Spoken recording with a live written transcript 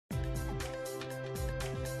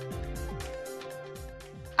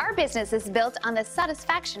Our business is built on the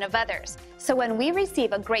satisfaction of others. So when we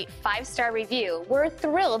receive a great 5-star review, we're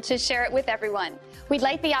thrilled to share it with everyone. We'd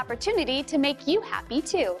like the opportunity to make you happy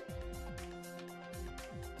too.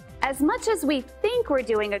 As much as we think we're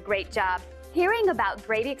doing a great job, hearing about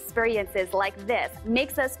great experiences like this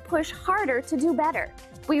makes us push harder to do better.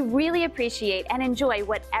 We really appreciate and enjoy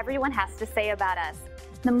what everyone has to say about us.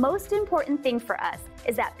 The most important thing for us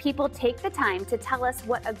is that people take the time to tell us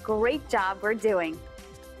what a great job we're doing.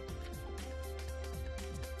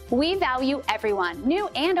 We value everyone, new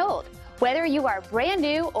and old. Whether you are brand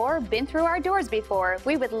new or been through our doors before,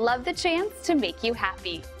 we would love the chance to make you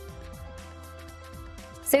happy.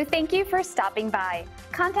 So thank you for stopping by.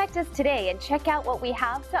 Contact us today and check out what we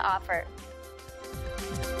have to offer.